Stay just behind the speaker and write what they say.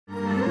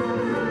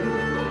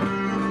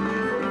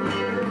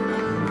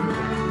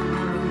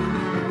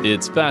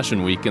It's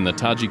Fashion Week in the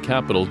Tajik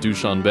capital,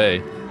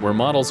 Dushanbe, where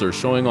models are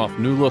showing off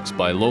new looks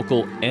by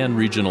local and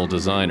regional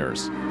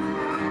designers.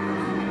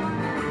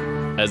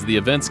 As the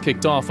events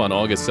kicked off on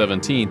August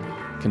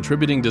 17th,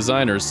 contributing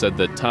designers said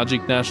that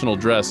Tajik national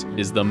dress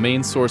is the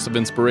main source of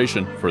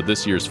inspiration for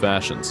this year's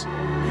fashions.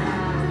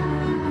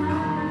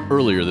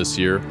 Earlier this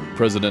year,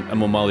 President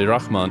Emomali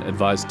Rahmon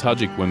advised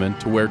Tajik women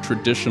to wear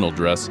traditional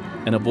dress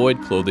and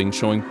avoid clothing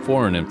showing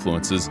foreign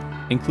influences,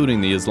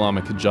 including the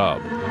Islamic hijab.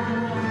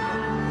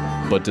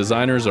 But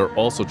designers are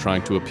also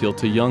trying to appeal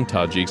to young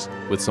Tajiks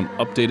with some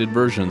updated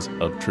versions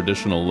of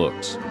traditional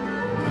looks.